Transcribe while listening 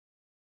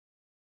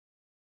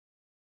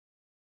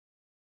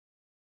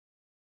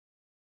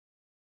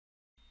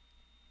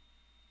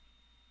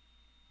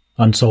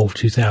Unsolved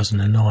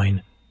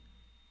 2009.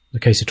 The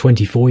case of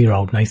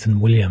 24-year-old Nathan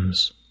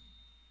Williams.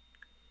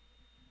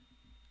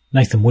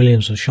 Nathan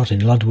Williams was shot in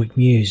Ludwick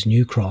Mews,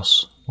 New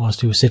Cross,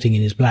 whilst he was sitting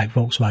in his black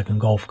Volkswagen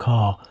Golf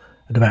car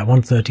at about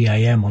 1:30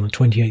 a.m. on the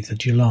 28th of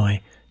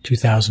July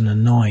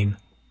 2009.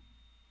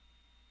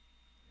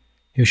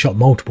 He was shot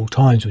multiple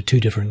times with two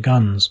different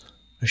guns,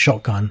 a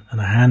shotgun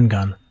and a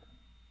handgun.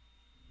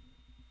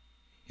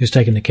 He was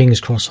taken to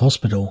King's Cross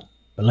Hospital,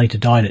 but later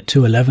died at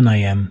 2:11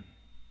 a.m.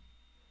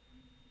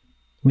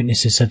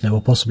 Witnesses said there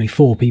were possibly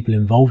 4 people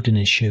involved in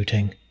his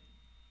shooting.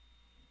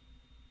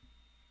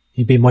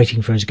 He'd been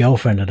waiting for his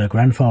girlfriend at her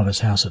grandfather's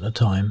house at the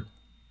time.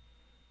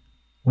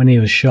 When he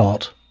was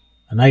shot,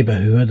 a neighbour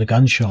who heard the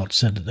gunshot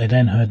said that they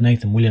then heard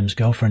Nathan Williams'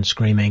 girlfriend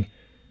screaming,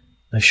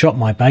 "They've shot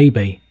my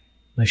baby!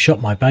 They've shot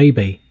my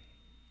baby!"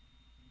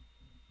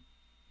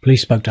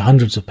 Police spoke to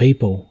hundreds of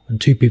people, and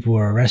 2 people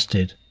were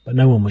arrested, but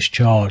no one was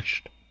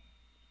charged.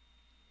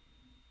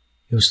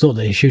 It was thought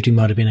that his shooting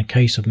might have been a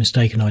case of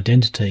mistaken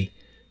identity,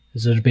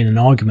 as there had been an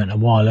argument a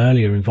while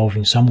earlier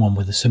involving someone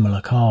with a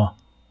similar car.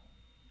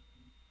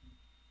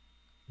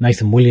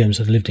 Nathan Williams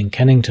had lived in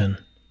Kennington.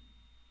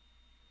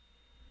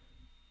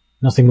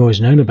 Nothing more is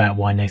known about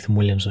why Nathan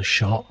Williams was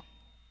shot,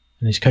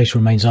 and his case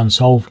remains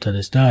unsolved to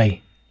this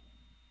day.